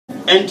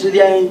And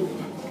they are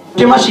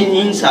too much in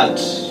insult.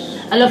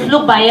 Hulle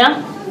vloek baie.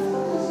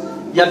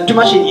 They are too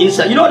much in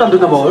insult. You know what I'm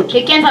talking about?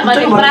 Jy ken van wat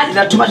ek praat.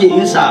 They are too much in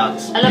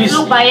insults. Hulle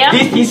vloek baie.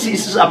 This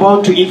is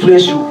about to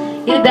influence you.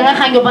 Hierdie dinge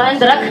gaan jou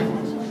beïndruk.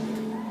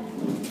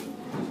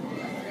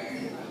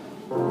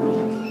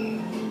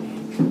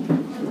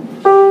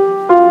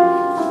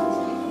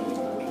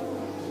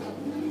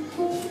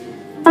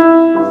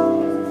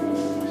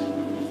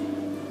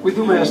 With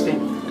whom are you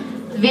staying?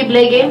 Wie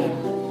bly jy?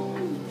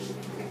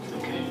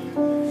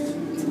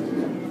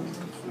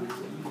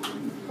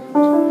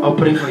 I'll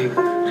pray for you.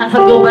 Gaan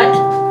vir jou bid.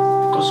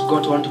 Because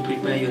God wants to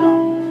prepare you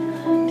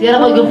now. Die Here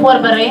wil jou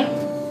voorberei.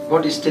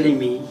 God is telling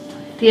me,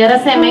 Die Here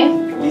sê my,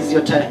 this is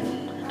your time.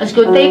 as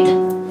jou tyd,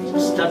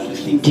 Start to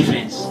think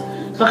different.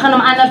 begin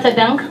om anders te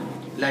dink.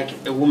 Like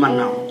a woman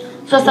now.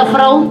 Soos 'n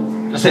vrou.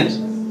 Understand?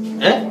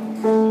 Eh?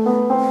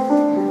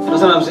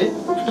 Understand what I'm saying?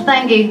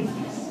 Verstaan jy?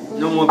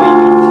 No more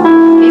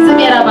baby. Is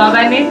meer 'n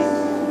baba nie?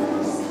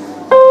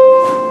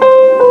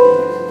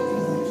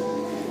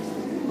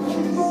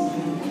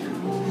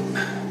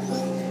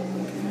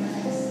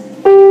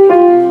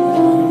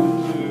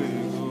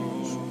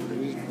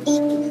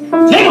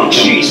 Name of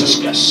Jesus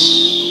Christ.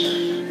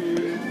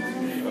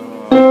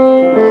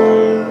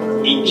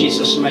 In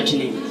Jesus' mighty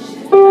name.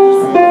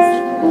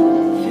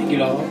 Thank you,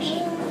 Lord.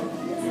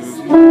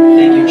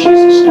 Thank you,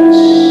 Jesus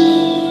Christ.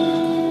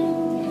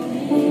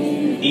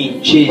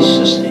 In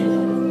Jesus'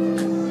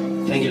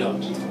 name. Thank you,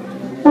 Lord.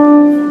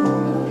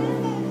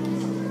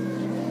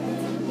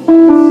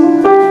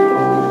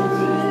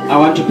 I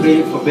want to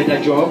pray for better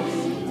job.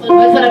 Wil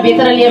bid vir 'n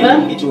betere lewe.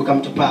 It will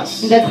come to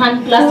pass. Dit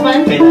gaan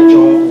plaasvind. Better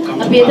job will come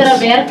 'n to betere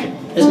pass. werk.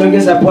 As long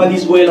as I pour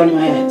this oil on your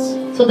heads,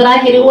 Sodra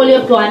jy die olie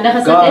op jou hande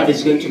gesit God het,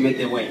 is going to make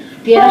the way.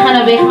 die Here gaan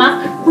 'n weg maak.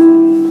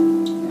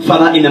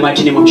 Father, in the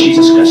mighty name of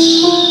Jesus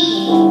Christ,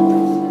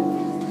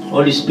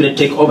 Holy Spirit,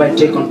 take over and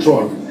take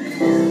control.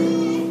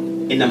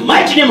 In the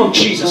mighty name of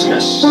Jesus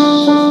Christ,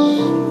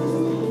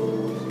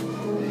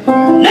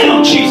 name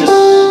of Jesus.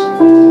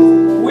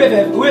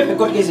 Whoever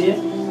God case here,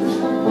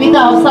 Wie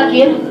daar sak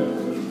hier?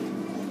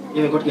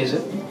 you have God case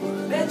here.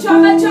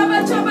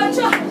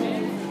 Becha.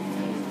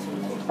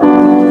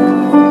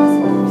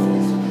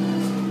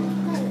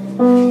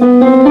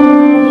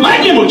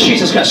 Mighty name of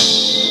Jesus Christ.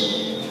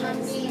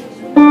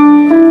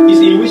 Is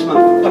in which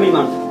month? Coming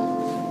month.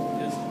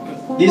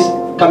 This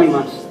coming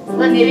month.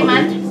 Dan hierdie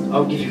maand.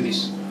 I'll give you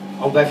this.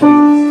 I'll buy for you.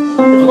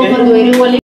 Dis Okay? vir jou hierdie olie.